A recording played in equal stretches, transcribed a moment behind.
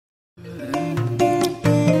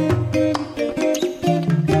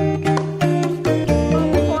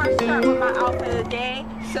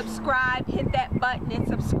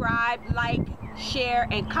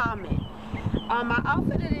and comment. My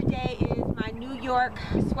outfit of the day is my New York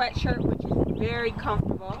sweatshirt, which is very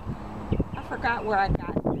comfortable. I forgot where I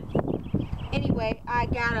got this. Anyway, I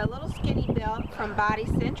got a little skinny belt from Body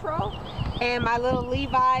Central, and my little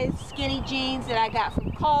Levi's skinny jeans that I got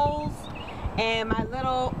from Kohl's, and my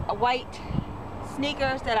little white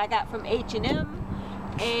sneakers that I got from H&M,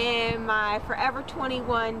 and my Forever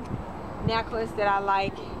 21 necklace that I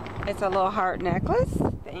like. It's a little heart necklace.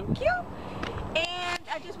 Thank you. And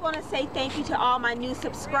I just want to say thank you to all my new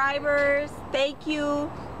subscribers. Thank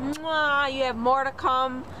you. Mwah. You have more to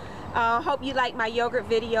come. Hope you like my yogurt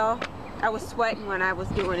video. I was sweating when I was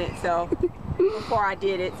doing it, so before I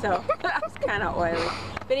did it, so I was kind of oily.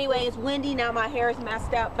 But anyway, it's windy now. My hair is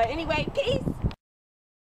messed up. But anyway, peace.